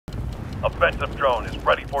Offensive drone is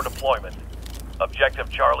ready for deployment. Objective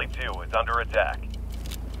Charlie 2 is under attack.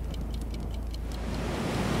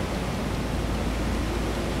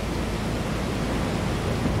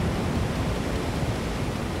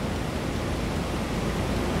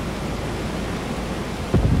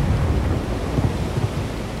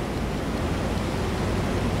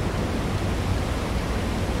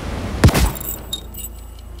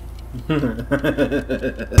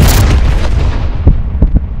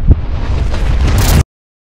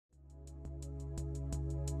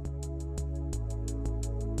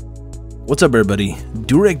 What's up everybody,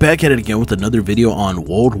 Durek back at it again with another video on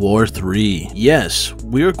World War III. Yes,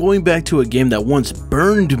 we are going back to a game that once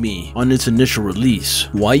burned me on its initial release.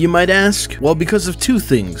 Why, you might ask? Well, because of two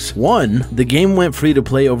things. One, the game went free to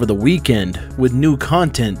play over the weekend with new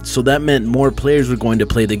content, so that meant more players were going to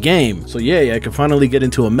play the game. So yay, I could finally get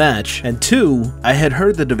into a match. And two, I had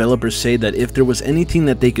heard the developers say that if there was anything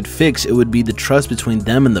that they could fix, it would be the trust between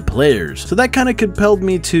them and the players. So that kind of compelled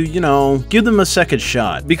me to, you know, give them a second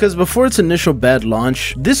shot. Because before its initial bad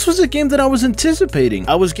launch, this was a game that I was anticipating.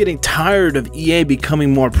 I was getting tired of EA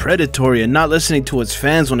becoming more predatory and not listening to its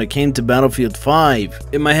fans when it came to Battlefield 5.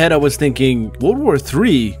 In my head I was thinking, World War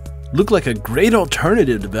III looked like a great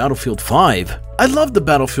alternative to Battlefield 5. I loved the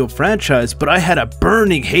Battlefield franchise, but I had a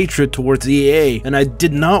burning hatred towards EA and I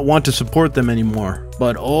did not want to support them anymore.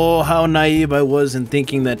 But oh, how naive I was in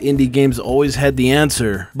thinking that indie games always had the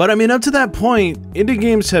answer. But I mean, up to that point, indie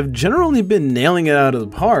games have generally been nailing it out of the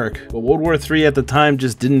park, but World War III at the time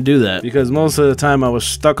just didn't do that, because most of the time I was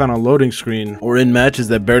stuck on a loading screen or in matches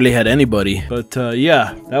that barely had anybody. But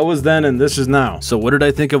yeah, that was then and this is now. So what did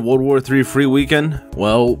I think of World War III free weekend?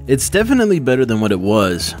 Well, it's definitely better than what it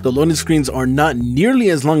was. The loading screens are not nearly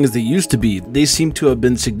as long as they used to be. They seem to have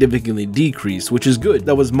been significantly decreased, which is good.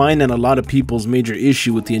 That was mine and a lot of people's major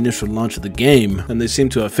issue with the initial launch of the game, and they seem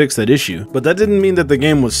to have fixed that issue. But that didn't mean that the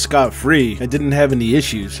game was scot-free. I didn't have any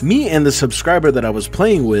issues. Me and the subscriber that I was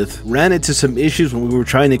playing with ran into some issues when we were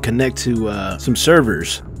trying to connect to some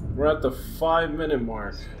servers. We're at the 5-minute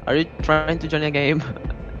mark. Are you trying to join a game?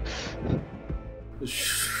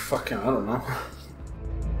 Fucking, I don't know.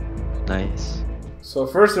 Nice. So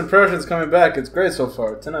first impressions coming back, it's great so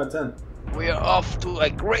far, 10 out of 10. We are off to a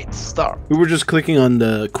great start. We were just clicking on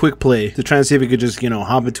the quick play to try and see if we could just, you know,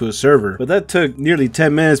 hop into a server. But that took nearly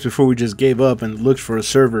 10 minutes before we just gave up and looked for a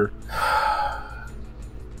server.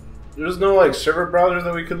 There's no like server browser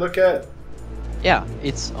that we could look at? Yeah,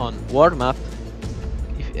 it's on world map.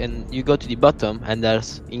 And you go to the bottom and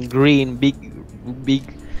there's in green,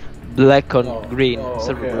 big black on green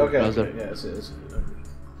server browser. Okay. Yes.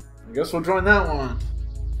 I guess we'll join that one.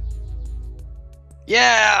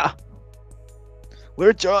 Yeah!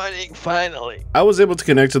 We're joining, finally! I was able to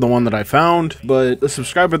connect to the one that I found, but the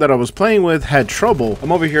subscriber that I was playing with had trouble.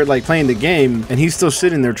 I'm over here like playing the game, and he's still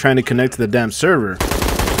sitting there trying to connect to the damn server.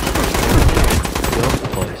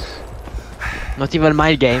 Not even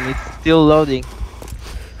my game, it's still loading.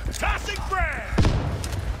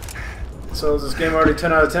 So is this game already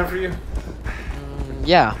 10 out of 10 for you?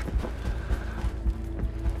 Yeah.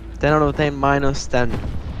 10 out of 10 minus 10.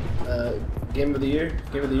 Game of the year?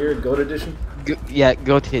 Game of the year, GOAT edition? Yeah,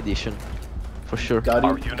 GOAT edition. For sure.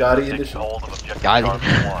 Gotti edition?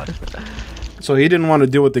 Gotti. So he didn't want to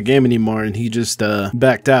deal with the game anymore and he just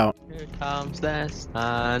backed out. Here comes this.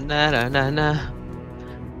 Na na na na.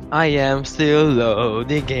 I am still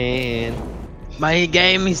loading in. My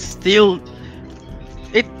game is still...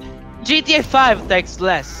 GTA 5 takes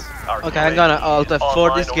less. Okay, I'm gonna alt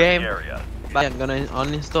F4 this game. But I'm gonna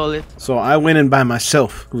uninstall it. So I went in by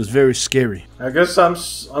myself. It was very scary. I guess I'm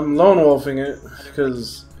lone wolfing it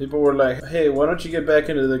because people were like, "Hey, why don't you get back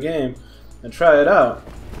into the game and try it out?"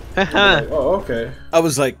 Like, oh, okay. I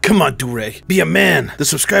was like, come on, Durek, be a man. The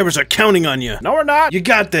subscribers are counting on you. No, we're not. You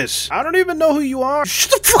got this. I don't even know who you are.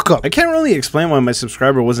 Shut the fuck up. I can't really explain why my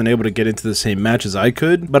subscriber wasn't able to get into the same match as I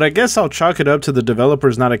could, but I guess I'll chalk it up to the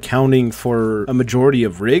developers not accounting for a majority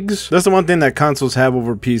of rigs. That's the one thing that consoles have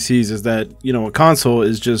over PCs is that, you know, a console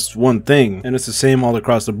is just one thing, and it's the same all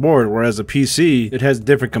across the board, whereas a PC, it has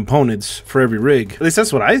different components for every rig. At least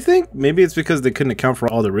that's what I think. Maybe it's because they couldn't account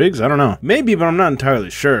for all the rigs. I don't know. Maybe, but I'm not entirely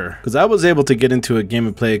sure. Because I was able to get into a game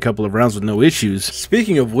and play a couple of rounds with no issues.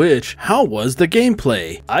 Speaking of which, how was the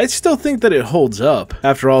gameplay? I still think that it holds up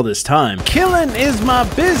after all this time. Killing is my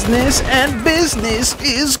business and business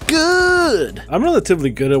is good. I'm relatively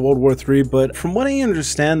good at World War III, but from what I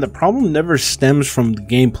understand, the problem never stems from the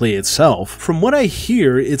gameplay itself. From what I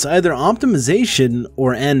hear, it's either optimization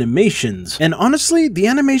or animations. And honestly, the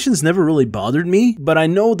animations never really bothered me, but I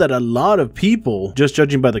know that a lot of people, just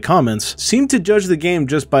judging by the comments, seem to judge the game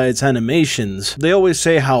just by its animations. They always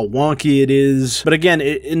say how wonky it is, but again,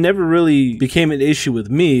 it never really became an issue with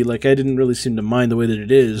me. Like, I didn't really seem to mind the way that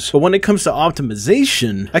it is. But when it comes to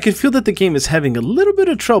optimization, I can feel that the game is having a little bit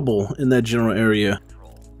of trouble in that general area.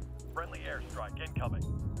 Friendly airstrike incoming.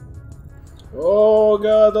 Oh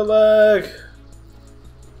god, the lag.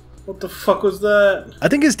 What the fuck was that? I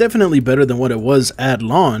think it's definitely better than what it was at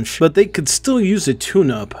launch, but they could still use a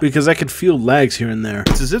tune-up because I could feel lags here and there.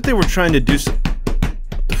 It's as if they were trying to do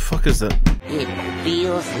What the fuck is that? It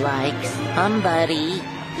feels like somebody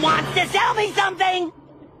wants to sell me something!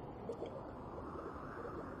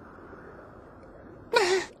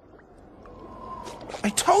 I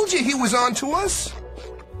told you he was on to us!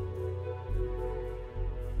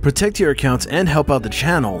 Protect your accounts and help out the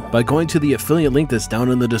channel by going to the affiliate link that's down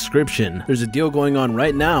in the description. There's a deal going on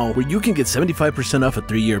right now where you can get 75% off a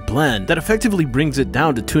 3-year plan that effectively brings it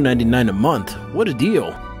down to $2.99 a month. What a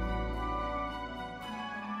deal!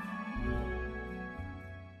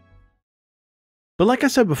 But like I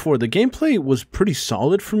said before, the gameplay was pretty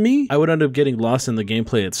solid for me. I would end up getting lost in the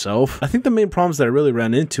gameplay itself. I think the main problems that I really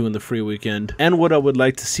ran into in the free weekend, and what I would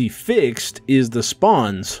like to see fixed, is the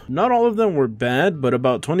spawns. Not all of them were bad, but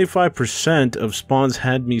about 25% of spawns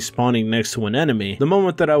had me spawning next to an enemy. The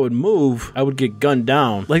moment that I would move, I would get gunned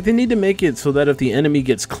down. Like, they need to make it so that if the enemy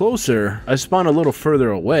gets closer, I spawn a little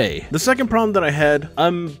further away. The second problem that I had,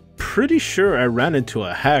 I'm pretty sure I ran into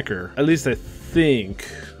a hacker. At least I think.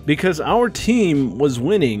 Because our team was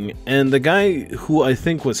winning, and the guy who I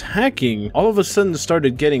think was hacking all of a sudden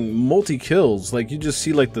started getting multi-kills. Like, you just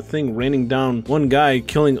see like the thing raining down one guy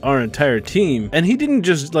killing our entire team, and he didn't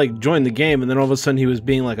just like join the game and then all of a sudden he was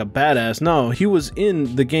being like a badass. No, he was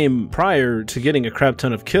in the game prior to getting a crap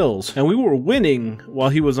ton of kills, and we were winning while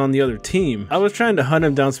he was on the other team. I was trying to hunt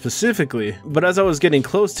him down specifically, but as I was getting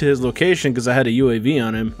close to his location, because I had a UAV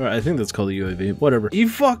on him, or I think that's called a UAV, whatever, he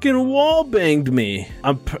fucking wall banged me.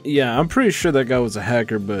 I'm pretty sure that guy was a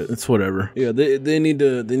hacker, but it's whatever. Yeah, they need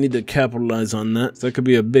to capitalize on that. That could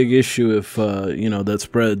be a big issue if you know, that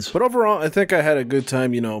spreads. But overall, I think I had a good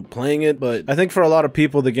time, you know, playing it. But I think for a lot of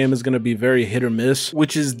people, the game is going to be very hit or miss,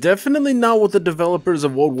 which is definitely not what the developers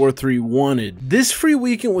of World War III wanted. This free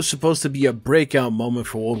weekend was supposed to be a breakout moment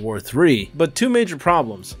for World War III, but two major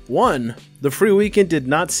problems. One, the free weekend did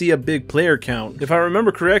not see a big player count. If I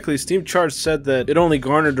remember correctly, Steam charts said that it only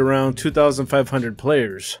garnered around 2,500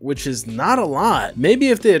 players, which is not a lot. Maybe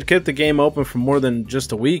if they had kept the game open for more than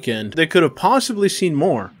just a weekend, they could have possibly seen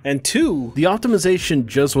more. And two, the optimization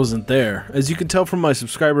just wasn't there. As you can tell from my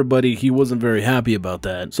subscriber buddy, he wasn't very happy about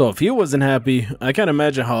that. So if he wasn't happy, I can't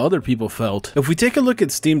imagine how other people felt. If we take a look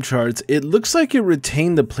at Steam charts, it looks like it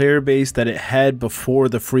retained the player base that it had before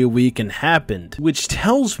the free weekend happened, which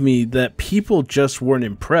tells me that people just weren't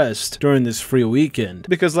impressed during this free weekend.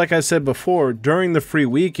 Because like I said before, during the free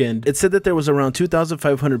weekend, it said that there was around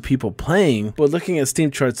 2,500 people playing, but looking at Steam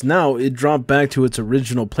charts now, it dropped back to its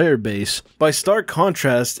original player base. By stark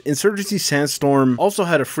contrast, Insurgency Sandstorm also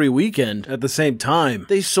had a free weekend at the same time.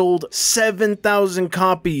 They sold 7,000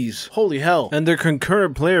 copies. Holy hell. And their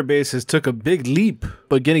concurrent player base has took a big leap.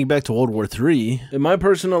 But getting back to World War III, in my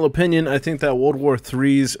personal opinion, I think that World War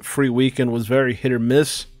III's free weekend was very hit or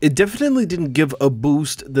miss. It definitely didn't give a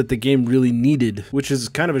boost that the game really needed, which is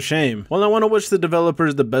kind of a shame. Well, I want to wish the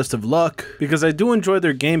developers the best of luck, because I do enjoy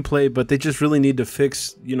their gameplay, but they just really need to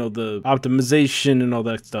fix, you know, the optimization and all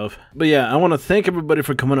that stuff. But yeah, I want to thank everybody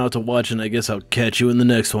for coming out to watch, and I guess I'll catch you in the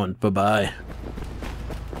next one. Bye-bye.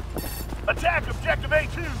 Attack objective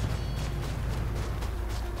A2!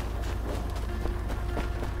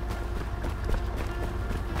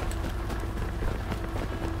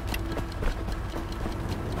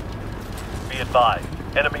 Be advised,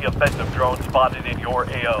 enemy offensive drone spotted in your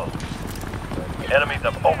AO. Enemies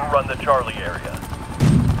have overrun the Charlie area.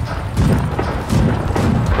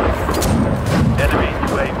 Enemy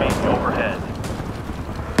UAV overhead.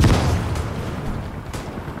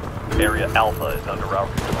 Area Alpha is under our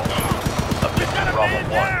control. Objective Bravo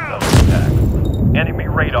 1 is under attack. Enemy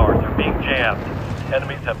radars are being jammed.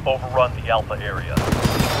 Enemies have overrun the Alpha area.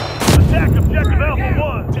 Attack objective Alpha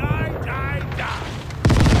 1! Die, die, die!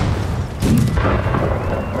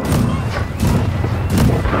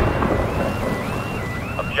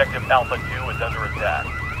 Objective Alpha 2 is under attack.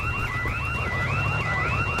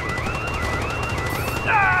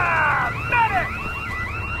 Ah!